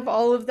me that of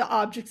all of the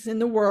objects in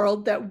the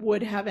world that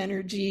would have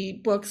energy,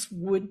 books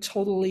would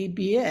totally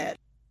be it.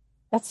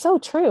 That's so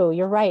true.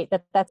 You're right.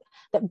 That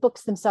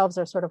books themselves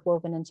are sort of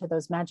woven into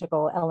those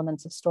magical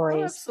elements of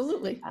stories. Oh,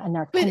 absolutely. And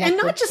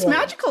not just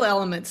magical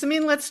elements. I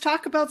mean, let's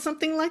talk about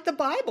something like the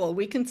Bible.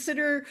 We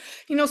consider,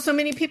 so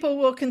many people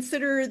will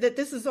consider that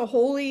this is a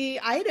holy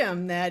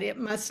item, that it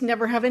must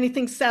never have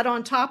anything set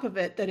on top of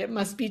it, that it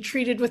must be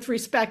treated with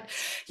respect.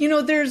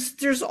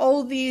 There's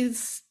all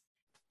these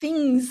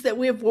things that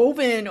we have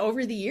woven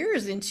over the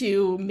years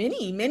into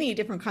many, many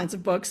different kinds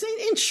of books.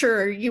 And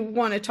sure, you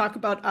want to talk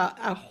about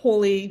a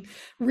holy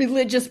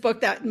religious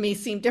book that may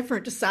seem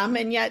different to some,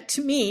 and yet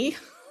to me,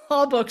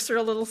 all books are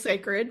a little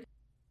sacred.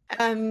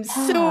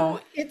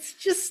 So it's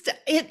just,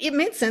 it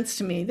made sense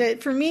to me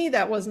that for me,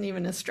 that wasn't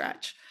even a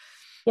stretch.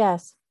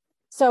 Yes.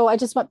 So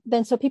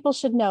so people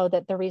should know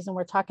that the reason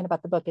we're talking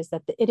about the book is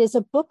that it is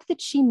a book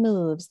that she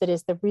moves, that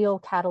is the real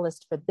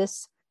catalyst for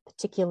this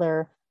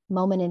particular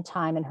moment in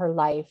time in her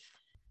life,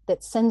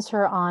 that sends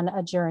her on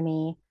a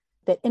journey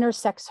that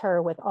intersects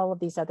her with all of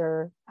these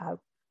other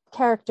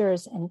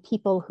characters and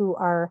people who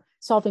are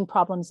solving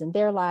problems in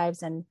their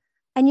lives. And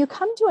you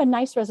come to a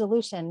nice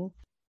resolution.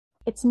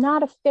 It's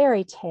not a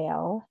fairy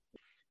tale.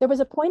 There was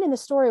a point in the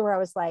story where I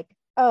was like,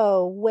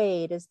 oh,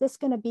 wait, is this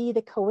going to be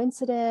the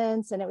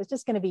coincidence? And it was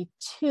just going to be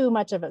too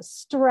much of a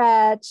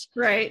stretch.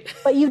 Right.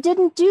 But you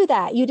didn't do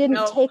that. You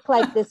didn't take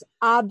like this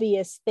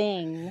obvious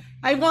thing.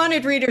 I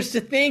wanted readers to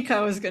think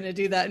I was going to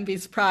do that and be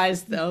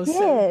surprised, though. You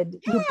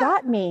did. You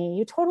got me.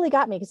 You totally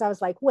got me, because I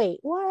was like, wait,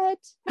 what?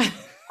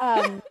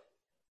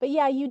 But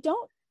yeah, you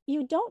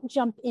don't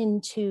jump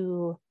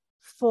into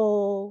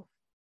full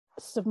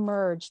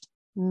submerged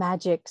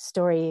magic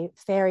story,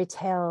 fairy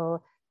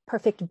tale,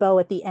 perfect bow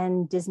at the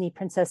end, Disney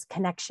princess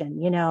connection,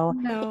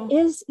 No. It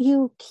is,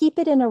 you keep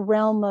it in a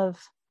realm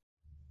of,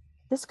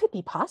 this could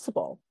be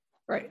possible.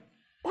 Right.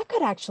 That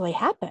could actually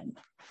happen.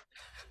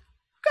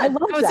 Good.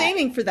 I was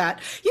aiming for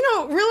that.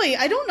 Really,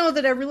 I don't know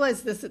that I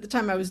realized this at the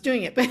time I was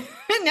doing it, but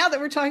now that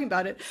we're talking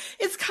about it,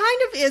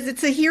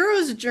 it's a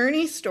hero's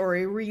journey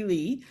story,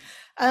 really.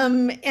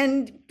 But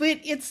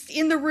it's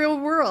in the real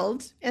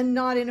world and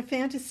not in a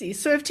fantasy.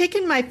 So I've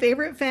taken my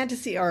favorite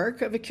fantasy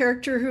arc of a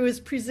character who is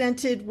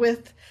presented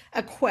with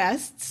a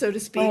quest, so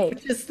to speak,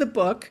 which is the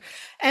book,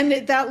 and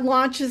that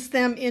launches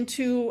them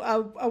into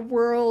a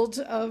world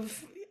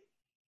of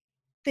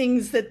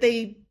things that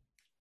they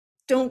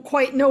don't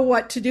quite know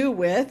what to do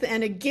with,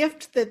 and a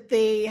gift that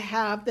they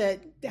have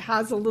that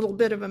has a little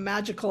bit of a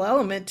magical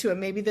element to it,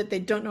 maybe that they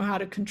don't know how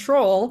to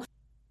control.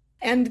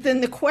 And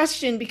then the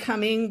question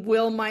becoming,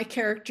 will my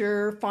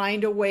character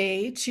find a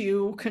way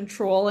to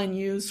control and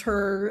use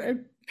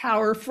her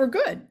power for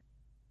good?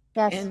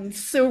 Yes. And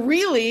so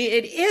really,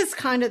 it is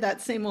kind of that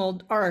same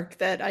old arc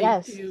that I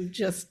do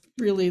just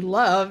really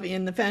love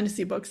in the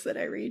fantasy books that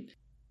I read.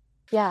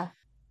 Yeah.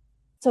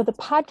 So the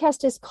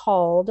podcast is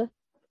called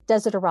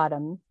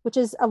Desideratum, which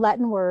is a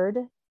Latin word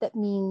that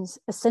means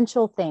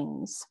essential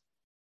things.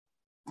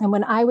 And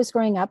when I was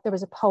growing up, there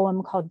was a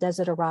poem called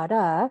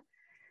Desiderata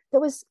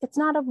it's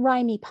not a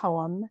rhymey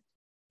poem.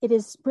 It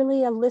is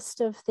really a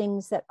list of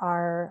things that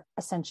are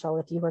essential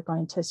if you were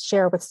going to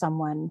share with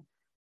someone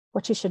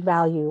what you should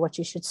value, what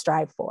you should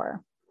strive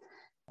for.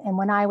 And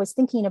when I was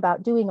thinking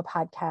about doing a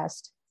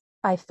podcast,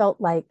 I felt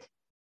like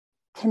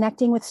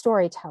connecting with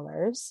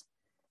storytellers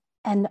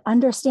and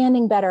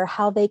understanding better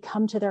how they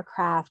come to their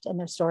craft and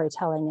their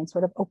storytelling and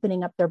sort of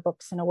opening up their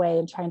books in a way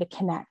and trying to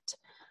connect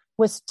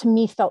was, to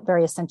me, felt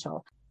very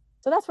essential.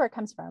 So that's where it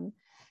comes from.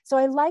 So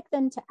I like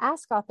then to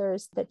ask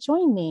authors that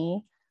join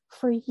me,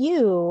 for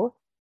you,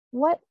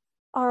 what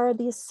are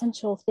the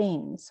essential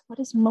things? What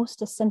is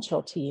most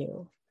essential to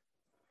you?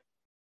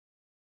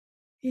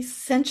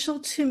 Essential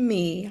to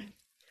me.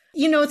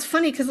 You know, it's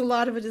funny because a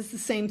lot of it is the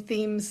same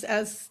themes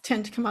as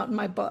tend to come out in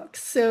my book.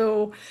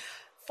 So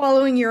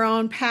following your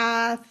own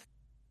path,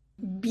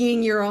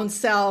 being your own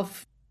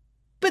self.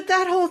 But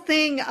that whole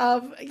thing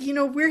of, you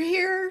know, we're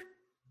here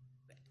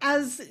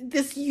as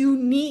this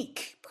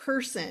unique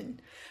person.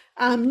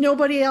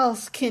 Nobody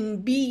else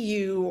can be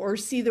you or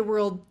see the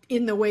world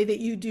in the way that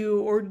you do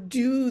or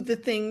do the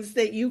things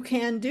that you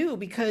can do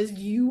because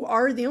you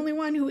are the only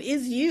one who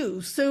is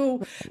you.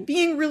 So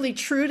being really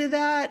true to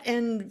that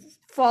and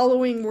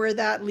following where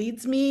that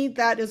leads me,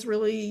 that is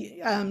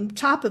really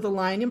top of the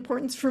line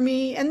importance for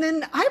me. And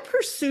then I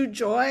pursue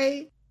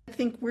joy. I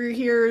think we're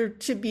here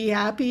to be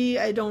happy.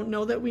 I don't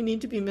know that we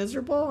need to be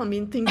miserable. I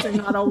mean, things are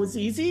not always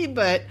easy,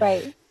 but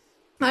right.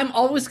 I'm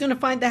always going to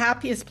find the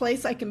happiest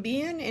place I can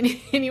be in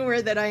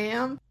anywhere that I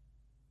am.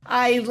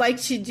 I like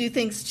to do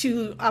things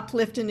to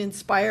uplift and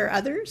inspire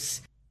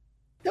others.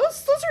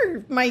 Those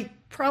are my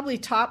probably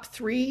top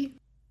three.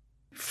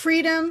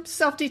 Freedom,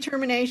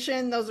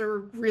 self-determination, those are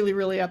really,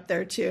 really up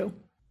there too.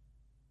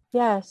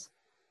 Yes,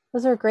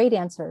 those are great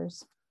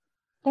answers.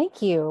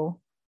 Thank you.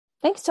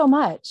 Thanks so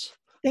much.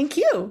 Thank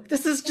you.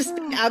 This has just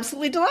been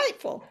absolutely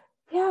delightful.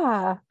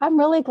 Yeah, I'm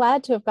really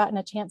glad to have gotten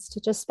a chance to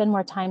just spend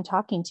more time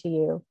talking to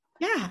you.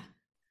 Yeah.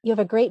 You have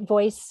a great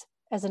voice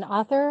as an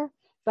author,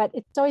 but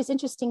it's always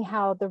interesting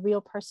how the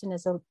real person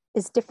is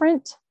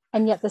different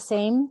and yet the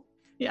same.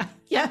 Yeah.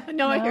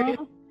 No, I hear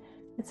you.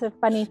 It's a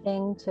funny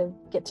thing to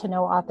get to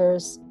know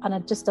authors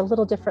on just a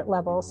little different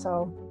level.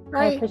 So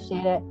right. I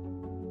appreciate it.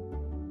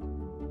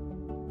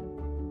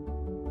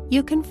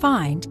 You can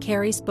find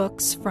Carrie's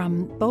books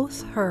from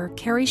both her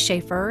Carrie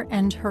Schaefer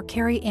and her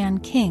Carrie Ann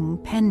King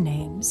pen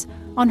names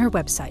on her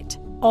website,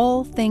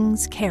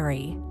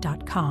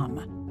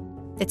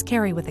 allthingscarrie.com. It's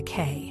Carrie with a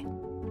K.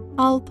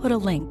 I'll put a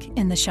link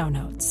in the show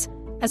notes,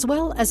 as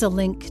well as a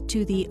link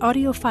to the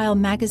AudioFile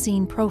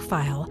magazine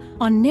profile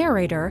on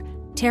narrator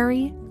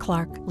Terry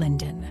Clark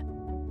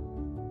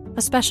Linden.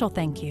 A special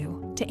thank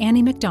you to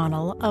Annie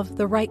McDonnell of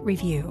The Right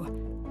Review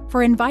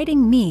for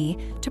inviting me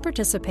to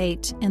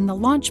participate in the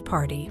launch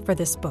party for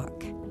this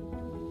book.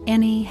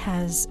 Annie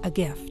has a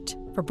gift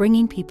for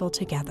bringing people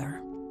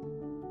together.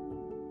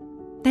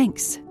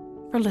 Thanks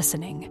for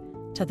listening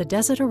to the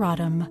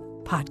Desideratum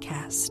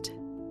podcast.